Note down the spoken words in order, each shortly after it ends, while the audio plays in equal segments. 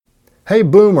Hey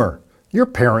Boomer, your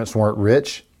parents weren't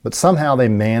rich, but somehow they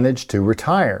managed to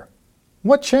retire.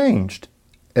 What changed?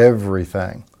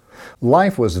 Everything.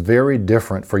 Life was very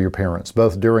different for your parents,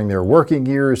 both during their working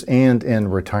years and in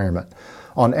retirement.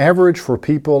 On average, for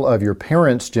people of your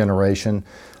parents' generation,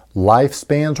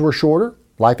 lifespans were shorter.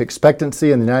 Life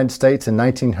expectancy in the United States in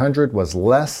 1900 was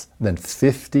less than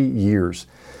 50 years.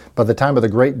 By the time of the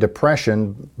Great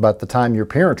Depression, by the time your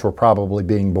parents were probably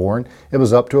being born, it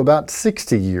was up to about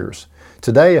 60 years.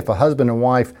 Today, if a husband and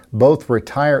wife both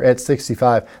retire at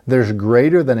 65, there's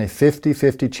greater than a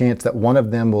 50-50 chance that one of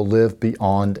them will live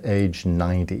beyond age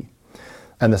 90.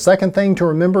 And the second thing to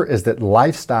remember is that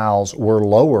lifestyles were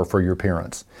lower for your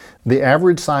parents. The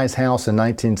average size house in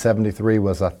 1973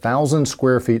 was 1,000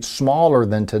 square feet smaller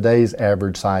than today's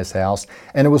average size house,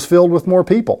 and it was filled with more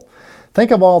people. Think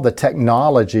of all the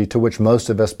technology to which most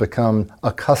of us become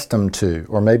accustomed to,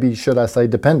 or maybe should I say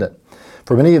dependent.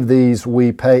 For many of these,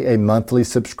 we pay a monthly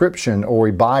subscription or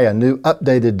we buy a new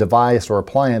updated device or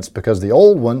appliance because the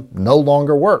old one no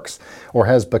longer works or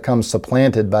has become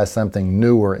supplanted by something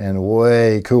newer and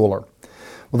way cooler.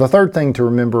 Well, the third thing to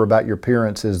remember about your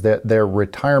parents is that their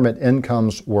retirement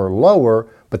incomes were lower,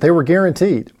 but they were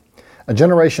guaranteed. A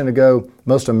generation ago,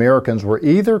 most Americans were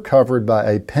either covered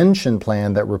by a pension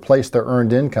plan that replaced their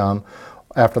earned income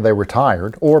after they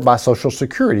retired, or by Social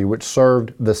Security, which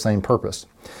served the same purpose.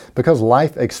 Because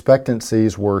life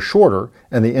expectancies were shorter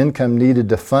and the income needed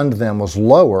to fund them was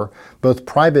lower, both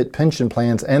private pension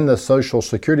plans and the Social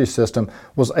Security system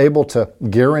was able to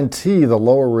guarantee the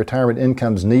lower retirement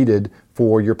incomes needed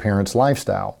for your parents'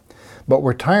 lifestyle. But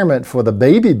retirement for the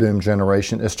baby boom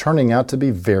generation is turning out to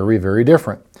be very, very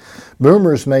different.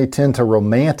 Boomers may tend to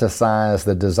romanticize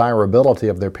the desirability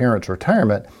of their parents'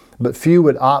 retirement, but few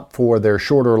would opt for their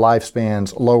shorter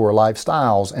lifespans, lower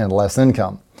lifestyles, and less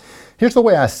income. Here's the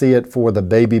way I see it for the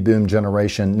baby boom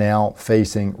generation now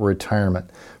facing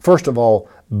retirement. First of all,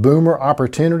 boomer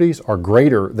opportunities are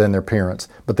greater than their parents,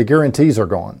 but the guarantees are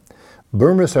gone.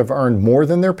 Boomers have earned more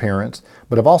than their parents,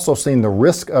 but have also seen the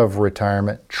risk of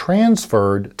retirement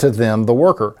transferred to them, the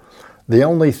worker. The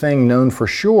only thing known for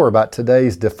sure about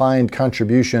today's defined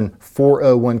contribution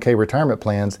 401k retirement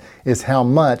plans is how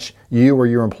much you or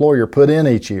your employer put in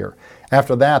each year.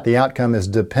 After that, the outcome is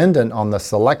dependent on the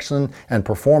selection and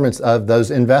performance of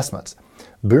those investments.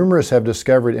 Boomers have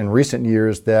discovered in recent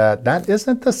years that that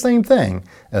isn't the same thing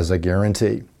as a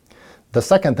guarantee. The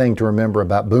second thing to remember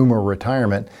about boomer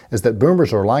retirement is that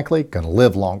boomers are likely going to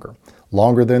live longer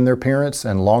than their parents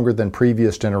and longer than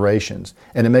previous generations,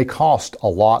 and it may cost a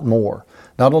lot more.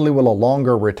 Not only will a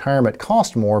longer retirement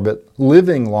cost more, but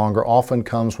living longer often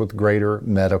comes with greater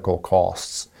medical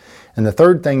costs. And the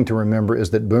third thing to remember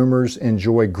is that boomers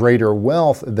enjoy greater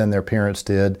wealth than their parents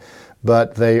did,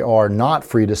 but they are not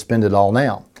free to spend it all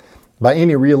now. By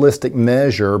any realistic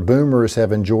measure, boomers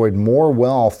have enjoyed more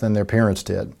wealth than their parents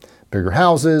did. Bigger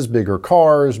houses, bigger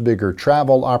cars, bigger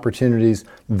travel opportunities,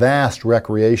 vast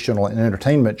recreational and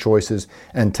entertainment choices,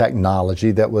 and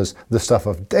technology that was the stuff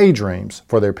of daydreams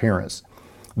for their parents.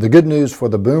 The good news for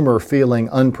the boomer feeling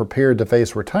unprepared to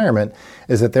face retirement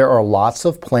is that there are lots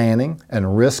of planning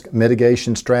and risk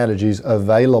mitigation strategies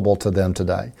available to them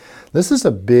today. This is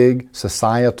a big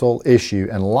societal issue,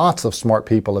 and lots of smart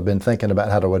people have been thinking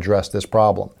about how to address this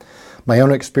problem. My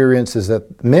own experience is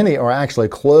that many are actually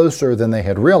closer than they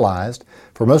had realized.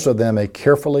 For most of them, a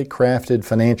carefully crafted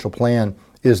financial plan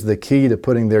is the key to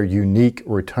putting their unique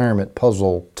retirement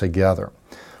puzzle together.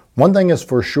 One thing is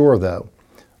for sure, though.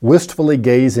 Wistfully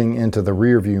gazing into the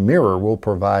rearview mirror will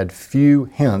provide few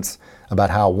hints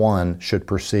about how one should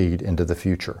proceed into the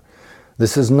future.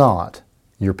 This is not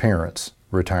your parents'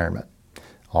 retirement.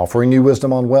 Offering you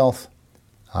wisdom on wealth,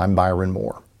 I'm Byron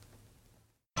Moore.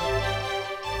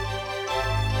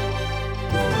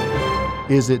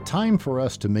 Is it time for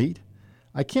us to meet?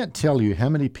 I can't tell you how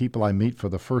many people I meet for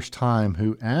the first time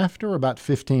who, after about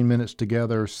 15 minutes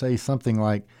together, say something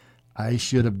like, "I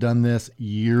should have done this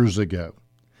years ago."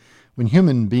 When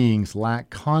human beings lack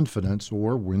confidence,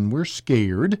 or when we're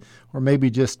scared, or maybe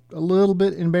just a little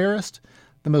bit embarrassed,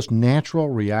 the most natural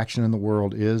reaction in the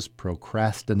world is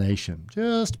procrastination.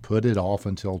 Just put it off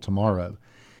until tomorrow.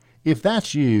 If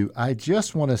that's you, I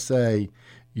just want to say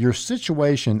your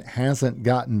situation hasn't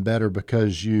gotten better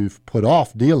because you've put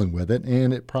off dealing with it,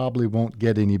 and it probably won't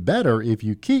get any better if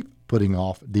you keep putting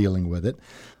off dealing with it.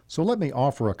 So let me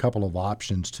offer a couple of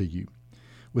options to you.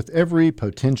 With every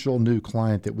potential new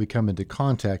client that we come into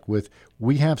contact with,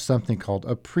 we have something called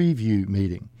a preview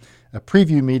meeting. A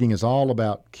preview meeting is all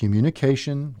about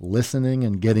communication, listening,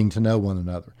 and getting to know one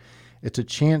another. It's a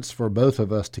chance for both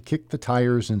of us to kick the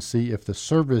tires and see if the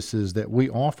services that we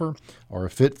offer are a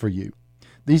fit for you.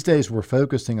 These days, we're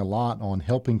focusing a lot on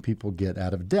helping people get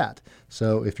out of debt.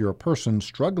 So if you're a person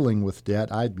struggling with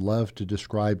debt, I'd love to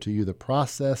describe to you the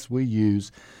process we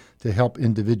use to help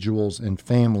individuals and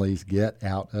families get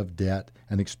out of debt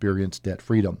and experience debt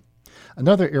freedom.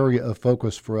 Another area of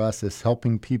focus for us is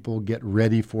helping people get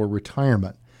ready for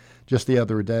retirement. Just the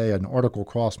other day, an article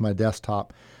crossed my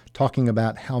desktop talking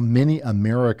about how many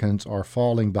Americans are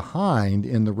falling behind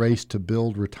in the race to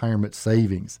build retirement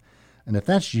savings. And if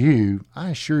that's you,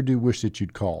 I sure do wish that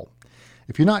you'd call.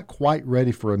 If you're not quite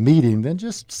ready for a meeting, then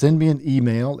just send me an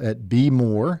email at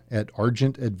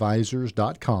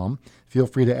bmore@argentadvisors.com. Feel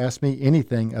free to ask me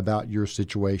anything about your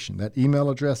situation. That email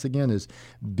address again is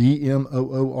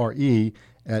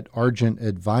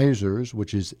bmoore@argentadvisors,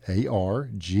 which is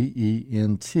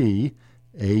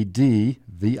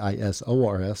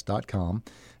ARGENTADVISORS.com.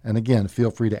 And again,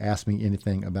 feel free to ask me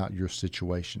anything about your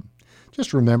situation.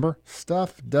 Just remember,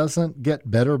 stuff doesn't get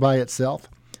better by itself.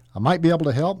 I might be able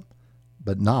to help,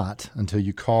 but not until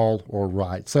you call or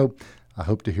write. So I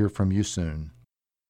hope to hear from you soon.